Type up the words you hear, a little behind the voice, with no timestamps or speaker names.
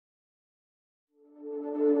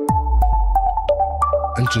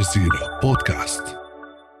الجزيرة بودكاست.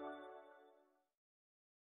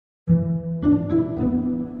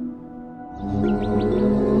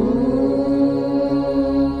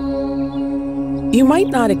 You might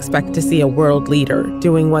not expect to see a world leader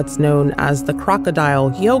doing what's known as the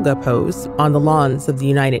crocodile yoga pose on the lawns of the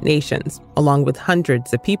United Nations, along with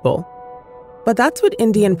hundreds of people. But that's what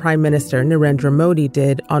Indian Prime Minister Narendra Modi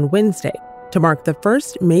did on Wednesday to mark the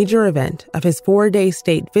first major event of his 4-day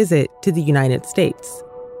state visit to the United States.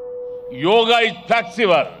 Yoga is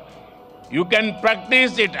flexible. You can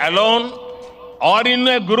practice it alone or in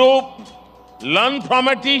a group, learn from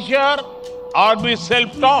a teacher, or be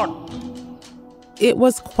self-taught. It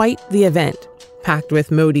was quite the event, packed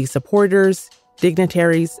with Modi supporters,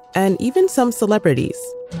 dignitaries, and even some celebrities.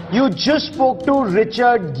 You just spoke to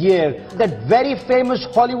Richard Gere, that very famous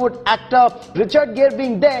Hollywood actor. Richard Gere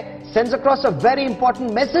being there sends across a very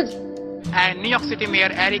important message. And New York City Mayor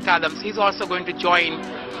Eric Adams, he's also going to join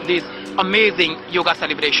this amazing yoga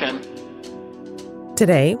celebration.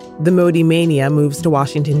 Today, the Modi mania moves to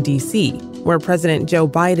Washington, D.C., where President Joe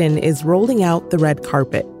Biden is rolling out the red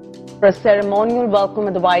carpet. For a ceremonial welcome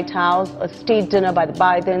at the White House, a state dinner by the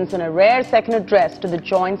Bidens, and a rare second address to the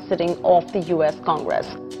joint sitting of the U.S. Congress.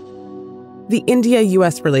 The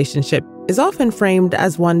India-U.S. relationship is often framed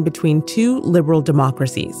as one between two liberal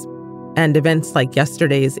democracies. And events like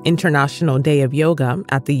yesterday's International Day of Yoga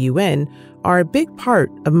at the UN are a big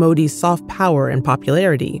part of Modi's soft power and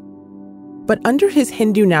popularity. But under his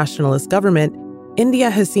Hindu nationalist government, India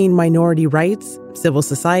has seen minority rights, civil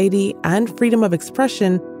society, and freedom of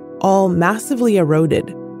expression all massively eroded.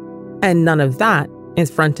 And none of that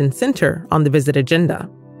is front and center on the visit agenda.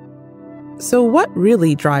 So what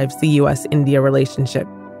really drives the U.S.-India relationship?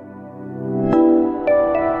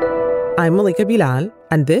 I'm Malika Bilal,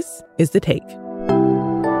 and this is The Take.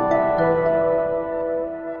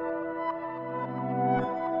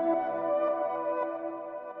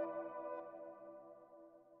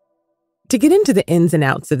 To get into the ins and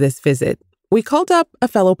outs of this visit, we called up a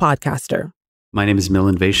fellow podcaster. My name is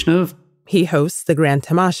Milan Vaishnav. He hosts The Grand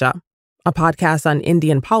Tamasha, a podcast on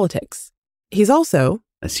Indian politics. He's also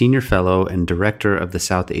a senior fellow and director of the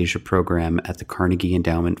South Asia program at the Carnegie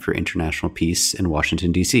Endowment for International Peace in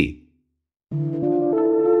Washington, D.C.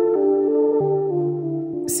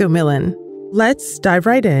 So, Milan, let's dive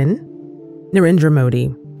right in. Narendra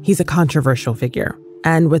Modi, he's a controversial figure.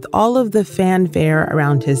 And with all of the fanfare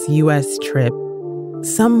around his U.S. trip,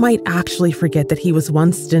 some might actually forget that he was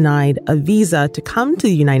once denied a visa to come to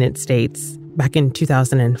the United States back in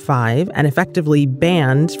 2005 and effectively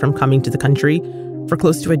banned from coming to the country for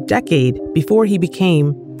close to a decade before he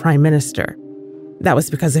became prime minister. That was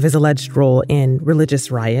because of his alleged role in religious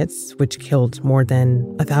riots, which killed more than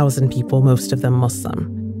 1,000 people, most of them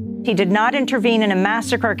Muslim. He did not intervene in a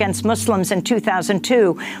massacre against Muslims in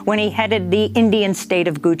 2002 when he headed the Indian state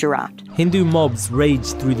of Gujarat. Hindu mobs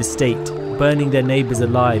raged through the state, burning their neighbors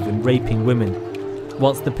alive and raping women,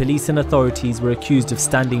 whilst the police and authorities were accused of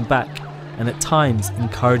standing back and at times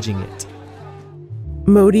encouraging it.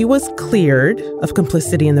 Modi was cleared of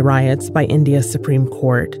complicity in the riots by India's Supreme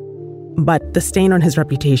Court, but the stain on his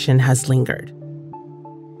reputation has lingered.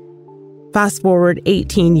 Fast forward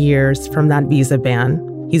 18 years from that visa ban,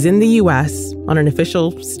 he's in the U.S. on an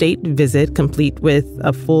official state visit, complete with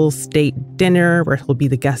a full state dinner where he'll be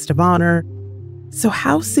the guest of honor. So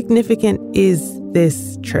how significant is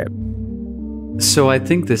this trip? So I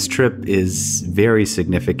think this trip is very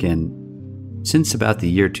significant. Since about the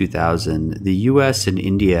year 2000, the U.S. and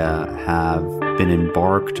India have been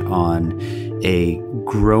embarked on a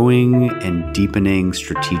growing and deepening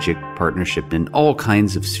strategic partnership in all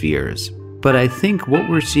kinds of spheres. But I think what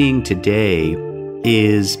we're seeing today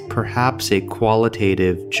is perhaps a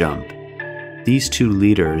qualitative jump. These two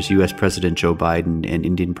leaders, U.S. President Joe Biden and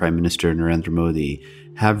Indian Prime Minister Narendra Modi,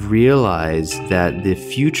 have realized that the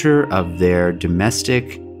future of their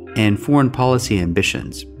domestic and foreign policy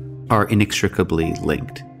ambitions are inextricably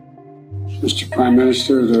linked. Mr. Prime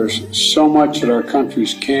Minister, there's so much that our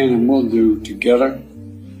countries can and will do together,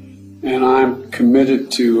 and I'm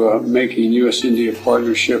committed to making U.S.-India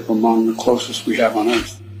partnership among the closest we have on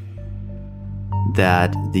earth.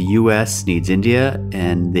 That the U.S. needs India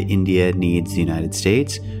and the India needs the United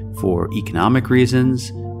States for economic reasons,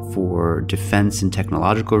 for defense and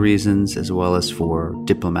technological reasons, as well as for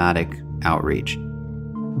diplomatic outreach.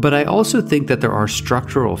 But I also think that there are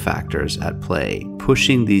structural factors at play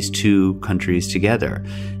pushing these two countries together.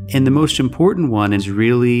 And the most important one is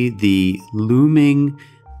really the looming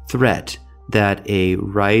threat that a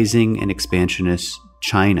rising and expansionist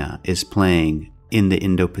China is playing in the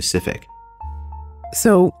Indo-Pacific.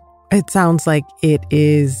 So It sounds like it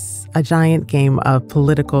is a giant game of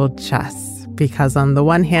political chess, because on the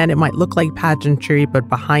one hand, it might look like pageantry, but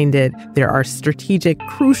behind it, there are strategic,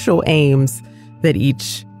 crucial aims that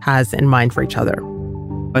each has in mind for each other.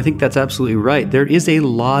 I think that's absolutely right. There is a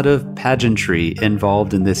lot of pageantry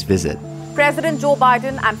involved in this visit. President Joe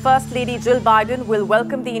Biden and First Lady Jill Biden will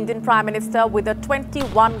welcome the Indian Prime Minister with a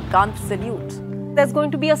 21-gun salute. There's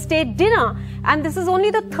going to be a state dinner, and this is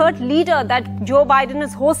only the third leader that Joe Biden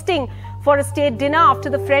is hosting for a state dinner after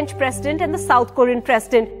the French president and the South Korean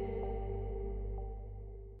president.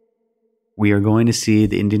 We are going to see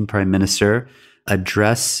the Indian Prime Minister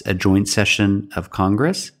address a joint session of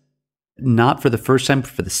Congress, not for the first time, but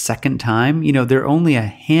for the second time. You know, there are only a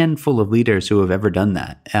handful of leaders who have ever done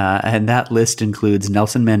that. And that list includes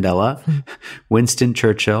Nelson Mandela, Winston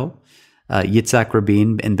Churchill, Yitzhak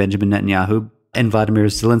Rabin, and Benjamin Netanyahu, and Vladimir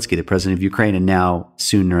Zelensky, the president of Ukraine, and now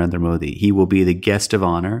soon Narendra Modi. He will be the guest of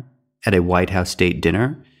honor at a White House state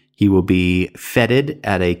dinner. He will be feted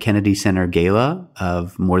at a Kennedy Center gala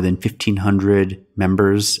of more than 1,500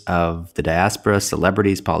 members of the diaspora,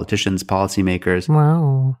 celebrities, politicians, policymakers.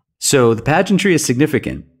 Wow. So the pageantry is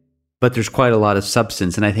significant, but there's quite a lot of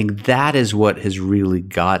substance. And I think that is what has really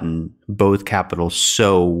gotten both capitals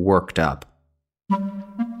so worked up.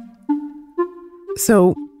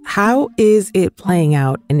 So how is it playing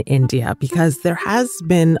out in India? Because there has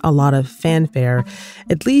been a lot of fanfare,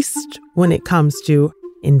 at least when it comes to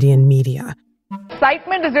Indian media.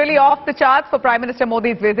 Excitement is really off the charts for Prime Minister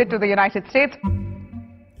Modi's visit to the United States.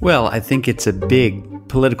 Well, I think it's a big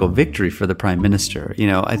political victory for the Prime Minister. You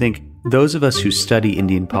know, I think those of us who study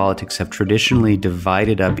Indian politics have traditionally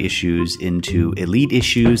divided up issues into elite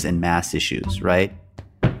issues and mass issues, right?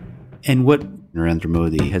 And what Narendra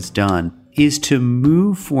Modi has done is to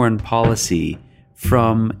move foreign policy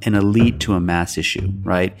from an elite to a mass issue,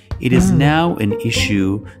 right? It is now an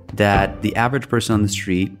issue that the average person on the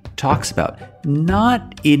street talks about,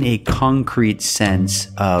 not in a concrete sense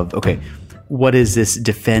of, okay, what is this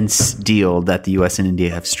defense deal that the US and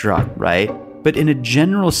India have struck, right? But in a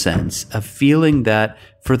general sense of feeling that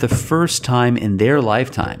for the first time in their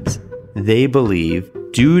lifetimes, they believe,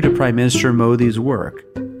 due to Prime Minister Modi's work,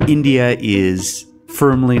 India is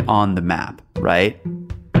firmly on the map, right?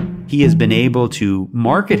 He has been able to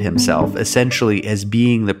market himself essentially as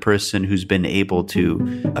being the person who's been able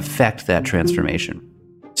to affect that transformation.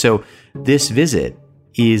 So this visit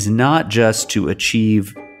is not just to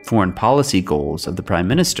achieve foreign policy goals of the Prime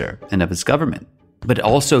Minister and of his government, but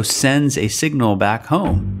also sends a signal back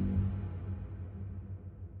home.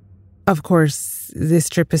 Of course, this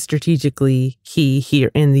trip is strategically key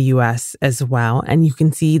here in the U.S. as well. And you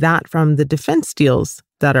can see that from the defense deals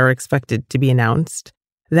that are expected to be announced,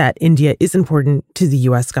 that India is important to the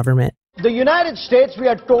U.S. government. The United States, we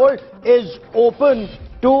are told, is open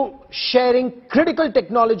to sharing critical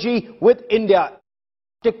technology with India.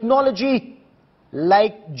 Technology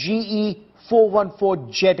like GE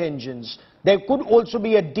 414 jet engines. There could also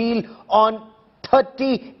be a deal on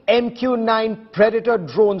 30 MQ-9 Predator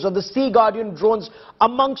drones, or the Sea Guardian drones,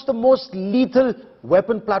 amongst the most lethal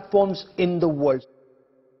weapon platforms in the world.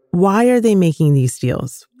 Why are they making these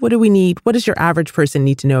deals? What do we need? What does your average person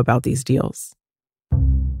need to know about these deals?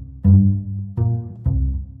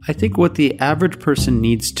 I think what the average person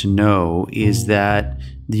needs to know is that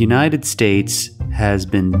the United States has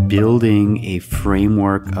been building a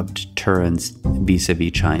framework of deterrence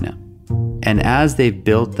vis-a-vis China. And as they've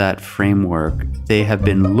built that framework, they have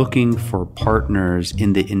been looking for partners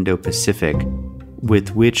in the Indo-Pacific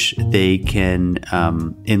with which they can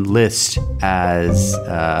enlist as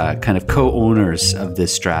kind of co-owners of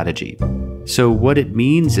this strategy. So what it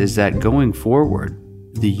means is that going forward,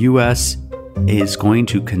 the U.S. is going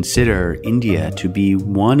to consider India to be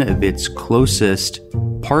one of its closest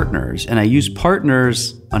partners. And I use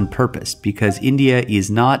partners on purpose because India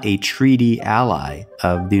is not a treaty ally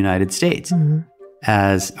of the United States,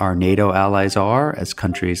 as our NATO allies are, as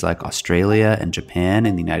countries like Australia and Japan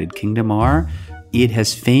and the United Kingdom are. It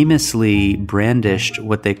has famously brandished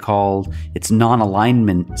what they call its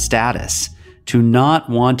non-alignment status, to not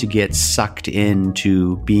want to get sucked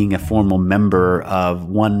into being a formal member of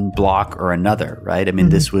one bloc or another, right? I mean,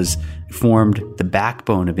 this was formed the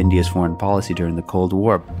backbone of India's foreign policy during the Cold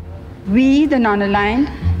War. We, the non-aligned,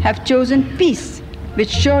 have chosen peace, which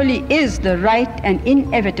surely is the right and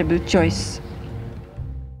inevitable choice.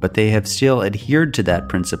 But they have still adhered to that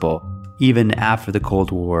principle, even after the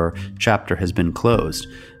Cold War chapter has been closed.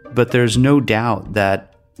 But there's no doubt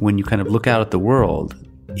that when you kind of look out at the world,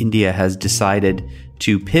 India has decided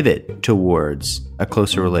to pivot towards a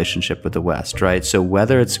closer relationship with the West, right? So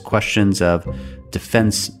whether it's questions of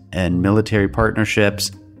defense and military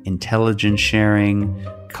partnerships, intelligence sharing,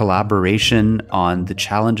 collaboration on the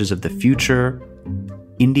challenges of the future,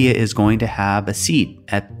 India is going to have a seat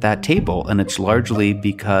at that table. And it's largely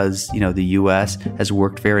because, the U.S. has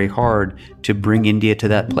worked very hard to bring India to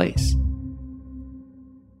that place.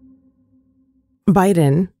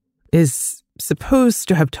 Biden is supposed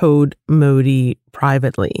to have told Modi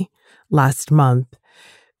privately last month,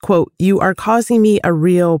 quote, "You are causing me a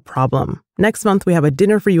real problem. Next month, we have a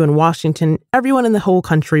dinner for you in Washington. Everyone in the whole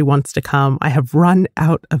country wants to come. I have run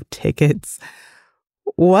out of tickets."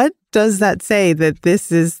 What does that say that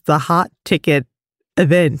this is the hot ticket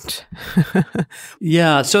event?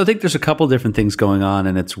 Yeah, so I think there's a couple different things going on,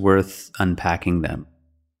 and it's worth unpacking them.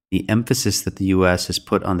 The emphasis that the U.S. has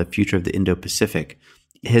put on the future of the Indo-Pacific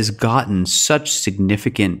has gotten such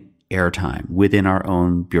significant airtime within our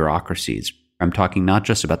own bureaucracies. I'm talking not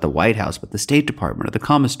just about the White House, but the State Department or the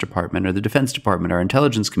Commerce Department or the Defense Department, our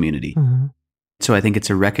intelligence community. Mm-hmm. So I think it's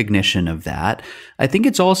a recognition of that. I think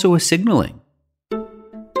it's also a signaling.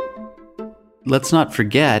 Let's not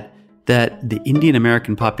forget that the Indian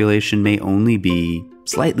American population may only be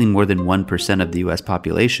slightly more than 1% of the U.S.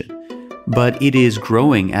 population, but it is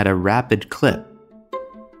growing at a rapid clip.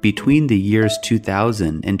 Between the years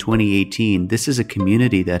 2000 and 2018, this is a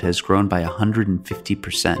community that has grown by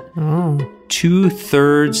 150%. Oh.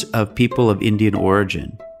 2/3 of people of Indian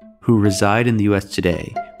origin who reside in the U.S.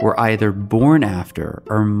 today were either born after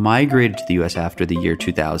or migrated to the U.S. after the year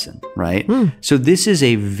 2000, right? So this is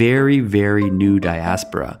a very, very new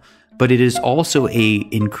diaspora, but it is also a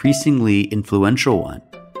increasingly influential one.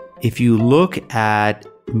 If you look at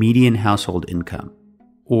median household income,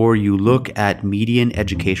 or you look at median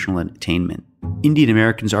educational attainment, Indian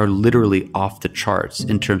Americans are literally off the charts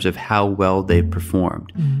in terms of how well they've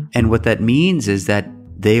performed. Mm-hmm. And what that means is that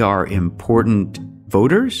they are important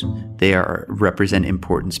voters, they represent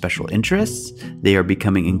important special interests, they are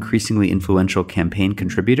becoming increasingly influential campaign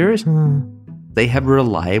contributors. They have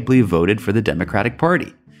reliably voted for the Democratic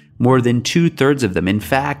Party. More than 2/3 of them. In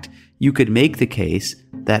fact, you could make the case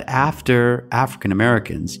that after African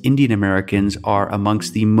Americans, Indian Americans are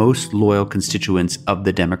amongst the most loyal constituents of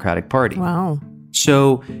the Democratic Party. Wow.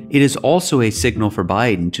 So it is also a signal for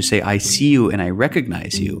Biden to say, I see you and I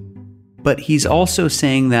recognize you. But he's also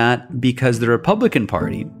saying that because the Republican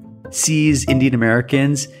Party sees Indian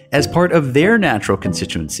Americans as part of their natural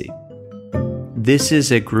constituency. This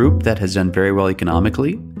is a group that has done very well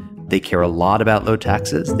economically. They care a lot about low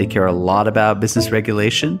taxes. They care a lot about business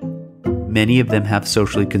regulation. Many of them have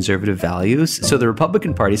socially conservative values. So the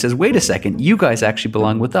Republican Party says, wait a second, you guys actually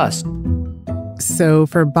belong with us. So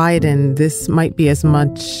for Biden, this might be as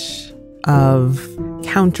much of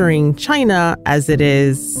countering China as it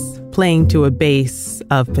is playing to a base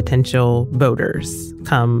of potential voters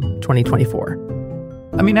come 2024.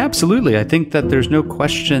 I mean, absolutely. I think that there's no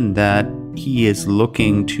question that he is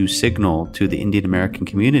looking to signal to the Indian American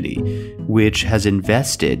community, which has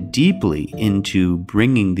invested deeply into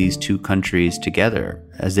bringing these two countries together,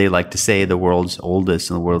 as they like to say, the world's oldest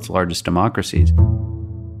and the world's largest democracies.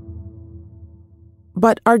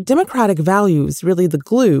 But are democratic values really the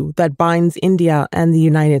glue that binds India and the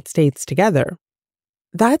United States together?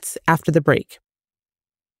 That's after the break.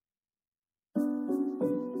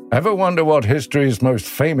 Ever wonder what history's most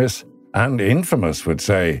famous and infamous would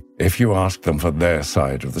say if you asked them for their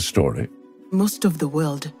side of the story? Most of the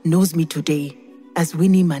world knows me today as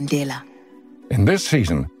Winnie Mandela. In this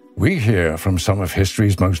season, we hear from some of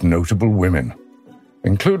history's most notable women,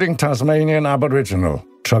 including Tasmanian Aboriginal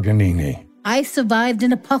Truganini. I survived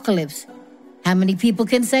an apocalypse. How many people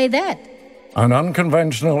can say that? An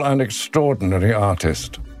unconventional and extraordinary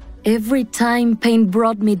artist. Every time pain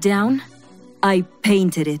brought me down, I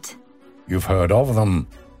painted it. You've heard of them.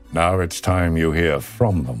 Now it's time you hear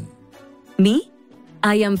from them. Me?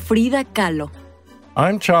 I am Frida Kahlo.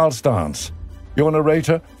 I'm Charles Dance, your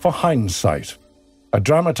narrator for Hindsight, a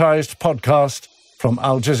dramatized podcast from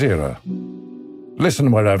Al Jazeera.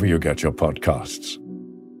 Listen wherever you get your podcasts.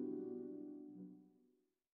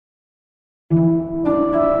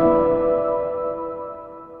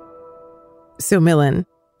 So, Milind,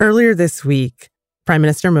 earlier this week, Prime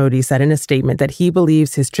Minister Modi said in a statement that he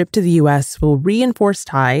believes his trip to the U.S. will reinforce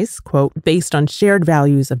ties, quote, based on shared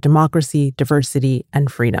values of democracy, diversity,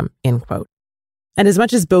 and freedom, end quote. And as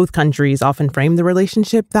much as both countries often frame the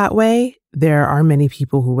relationship that way, there are many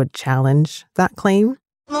people who would challenge that claim.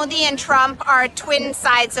 Modi and Trump are twin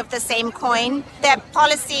sides of the same coin. Their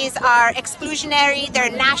policies are exclusionary,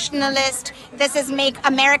 they're nationalist. This is make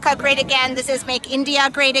America great again, this is make India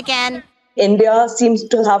great again. India seems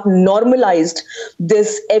to have normalized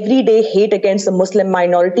this everyday hate against the Muslim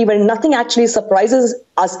minority where nothing actually surprises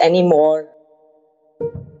us anymore.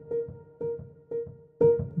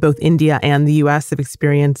 both India and the U.S. have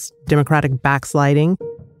experienced democratic backsliding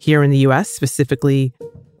here in the U.S., specifically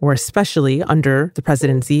or especially under the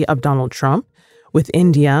presidency of Donald Trump. With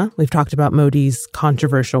India, we've talked about Modi's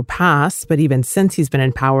controversial past, but even since he's been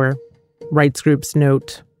in power, rights groups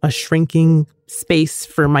note a shrinking space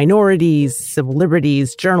for minorities, civil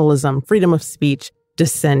liberties, journalism, freedom of speech,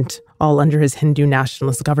 dissent, all under his Hindu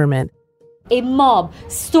nationalist government. A mob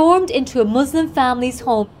stormed into a Muslim family's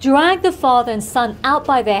home, dragged the father and son out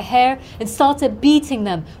by their hair, and started beating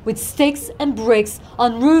them with sticks and bricks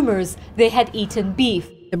on rumors they had eaten beef.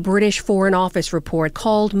 The British Foreign Office report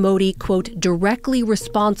called Modi, quote, directly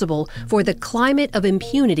responsible for the climate of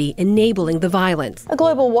impunity enabling the violence. A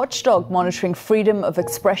global watchdog monitoring freedom of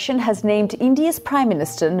expression has named India's Prime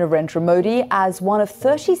Minister Narendra Modi as one of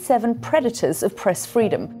 37 predators of press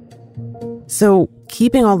freedom. So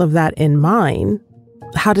keeping all of that in mind,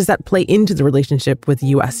 how does that play into the relationship with the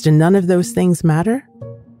U.S.? Do none of those things matter?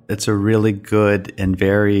 It's a really good and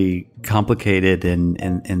very complicated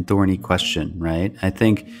and thorny question, right? I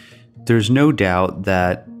think there's no doubt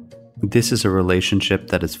that this is a relationship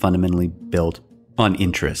that is fundamentally built on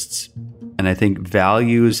interests. And I think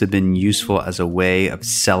values have been useful as a way of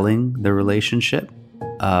selling the relationship,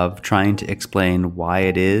 of trying to explain why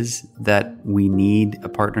it is that we need a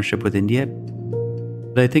partnership with India.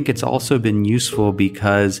 But I think it's also been useful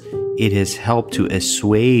because it has helped to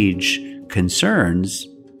assuage concerns,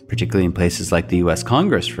 particularly in places like the U.S.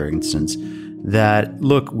 Congress, for instance, that,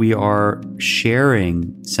 look, we are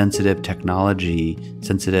sharing sensitive technology,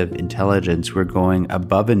 sensitive intelligence. We're going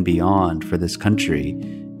above and beyond for this country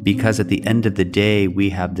because at the end of the day, we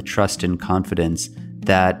have the trust and confidence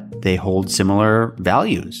that they hold similar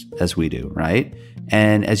values as we do, right?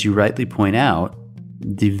 And as you rightly point out,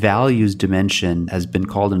 the values dimension has been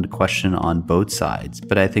called into question on both sides.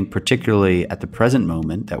 But I think particularly at the present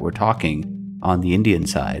moment that we're talking on the Indian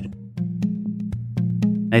side,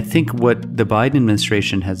 I think what the Biden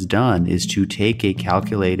administration has done is to take a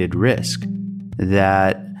calculated risk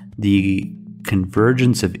that the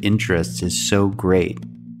convergence of interests is so great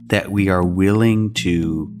that we are willing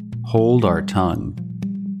to hold our tongue.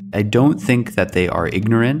 I don't think that they are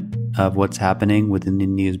ignorant of what's happening within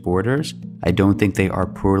India's borders. I don't think they are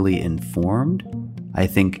poorly informed. I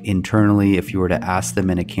think internally, if you were to ask them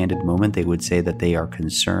in a candid moment, they would say that they are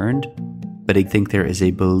concerned. But I think there is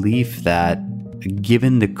a belief that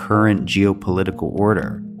given the current geopolitical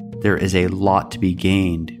order, there is a lot to be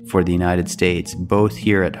gained for the United States, both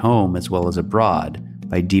here at home as well as abroad,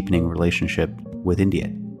 by deepening relationship with India.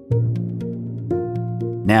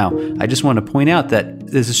 Now, I just want to point out that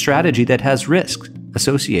there's a strategy that has risks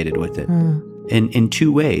associated with it in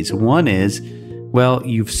two ways. One is, well,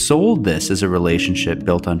 you've sold this as a relationship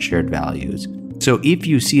built on shared values. So if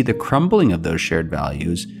you see the crumbling of those shared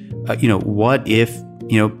values, what if,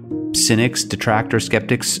 cynics, detractors,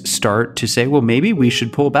 skeptics start to say, well, maybe we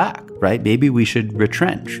should pull back, right? Maybe we should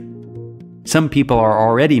retrench. Some people are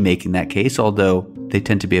already making that case, although they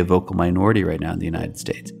tend to be a vocal minority right now in the United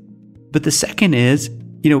States. But the second is,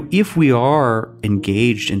 if we are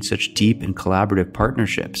engaged in such deep and collaborative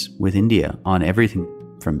partnerships with India on everything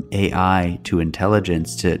from AI to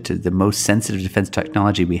intelligence to the most sensitive defense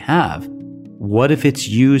technology we have, what if it's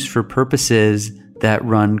used for purposes that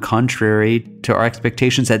run contrary to our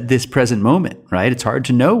expectations at this present moment, right? It's hard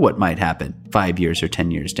to know what might happen 5 years or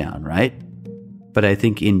 10 years down, right? But I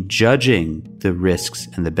think in judging the risks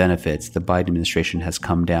and the benefits, the Biden administration has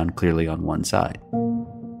come down clearly on one side.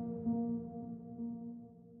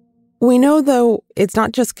 We know, though, it's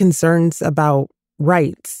not just concerns about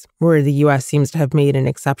rights where the U.S. seems to have made an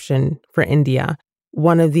exception for India.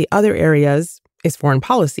 One of the other areas is foreign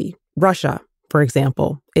policy. Russia, for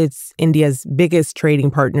example, it's India's biggest trading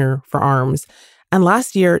partner for arms. And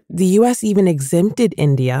last year, the U.S. even exempted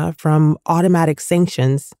India from automatic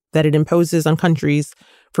sanctions that it imposes on countries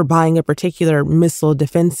for buying a particular missile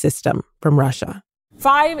defense system from Russia.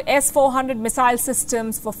 5 S-400 missile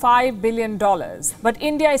systems for $5 billion. But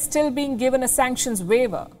India is still being given a sanctions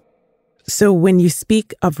waiver. So when you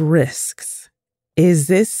speak of risks, is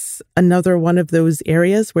this another one of those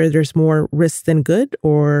areas where there's more risk than good,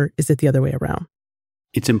 or is it the other way around?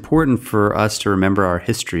 It's important for us to remember our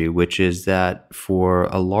history, which is that for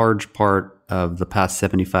a large part of the past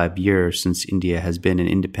 75 years since India has been an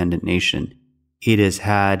independent nation, it has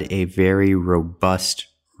had a very robust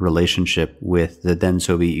relationship with the then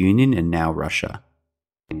Soviet Union and now Russia.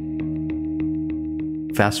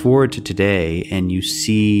 Fast forward to today, and you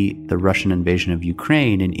see the Russian invasion of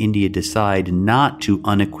Ukraine, and India decide not to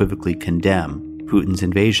unequivocally condemn Putin's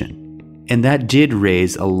invasion. And that did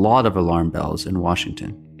raise a lot of alarm bells in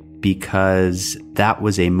Washington. because that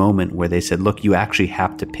was a moment where they said, look, you actually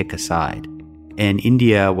have to pick a side. And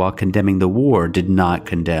India, while condemning the war, did not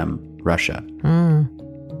condemn Russia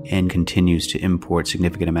and continues to import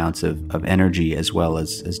significant amounts of energy as well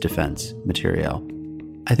as defense material.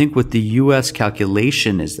 I think what the U.S.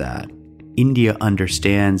 calculation is that India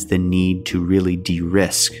understands the need to really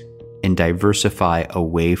de-risk and diversify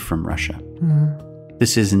away from Russia.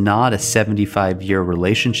 This is not a 75-year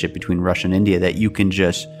relationship between Russia and India that you can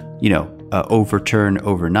just, overturn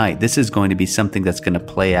overnight. This is going to be something that's going to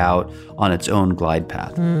play out on its own glide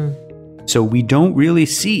path. So we don't really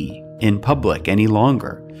see in public any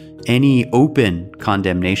longer any open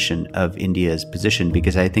condemnation of India's position,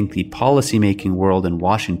 because I think the policymaking world in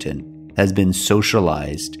Washington has been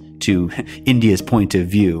socialized to India's point of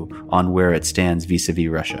view on where it stands vis-a-vis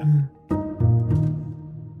Russia.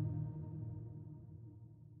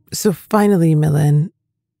 So finally, Milind,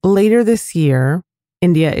 later this year,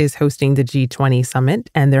 India is hosting the G20 summit,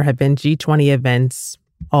 and there have been G20 events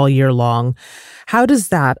all year long. How does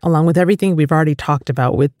that, along with everything we've already talked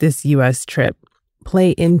about with this U.S. trip,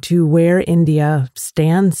 play into where India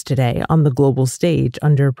stands today on the global stage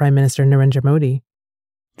under Prime Minister Narendra Modi?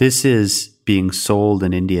 This is being sold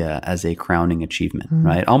in India as a crowning achievement,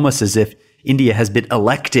 right? Almost as if India has been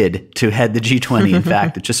elected to head the G20. In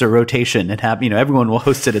fact, it's just a rotation. It happened, everyone will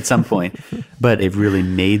host it at some point. But they've really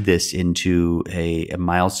made this into a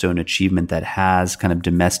milestone achievement that has kind of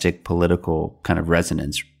domestic political kind of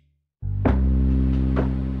resonance.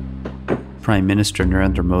 Prime Minister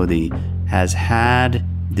Narendra Modi has had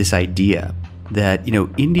this idea that,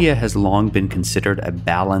 India has long been considered a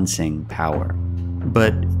balancing power.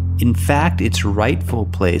 But in fact, its rightful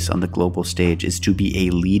place on the global stage is to be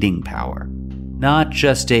a leading power, not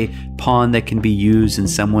just a pawn that can be used in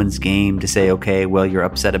someone's game to say, okay, well, you're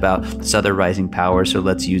upset about this other rising power, so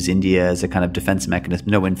let's use India as a kind of defense mechanism.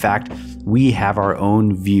 No, in fact, we have our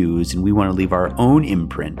own views and we want to leave our own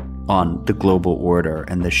imprint on the global order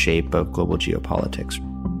and the shape of global geopolitics.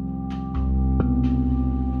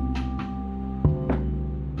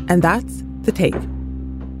 And that's The Take.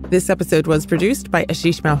 This episode was produced by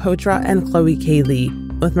Ashish Malhotra and Chloe K. Lee,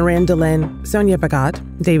 with Miranda Lynn, Sonia Bhagat,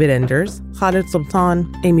 David Enders, Khalid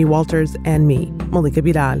Sultan, Amy Walters, and me, Malika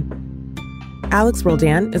Bilal. Alex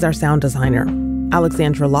Roldan is our sound designer.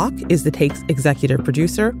 Alexandra Locke is The Take's executive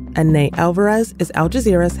producer, and Ney Alvarez is Al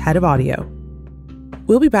Jazeera's head of audio.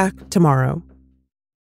 We'll be back tomorrow.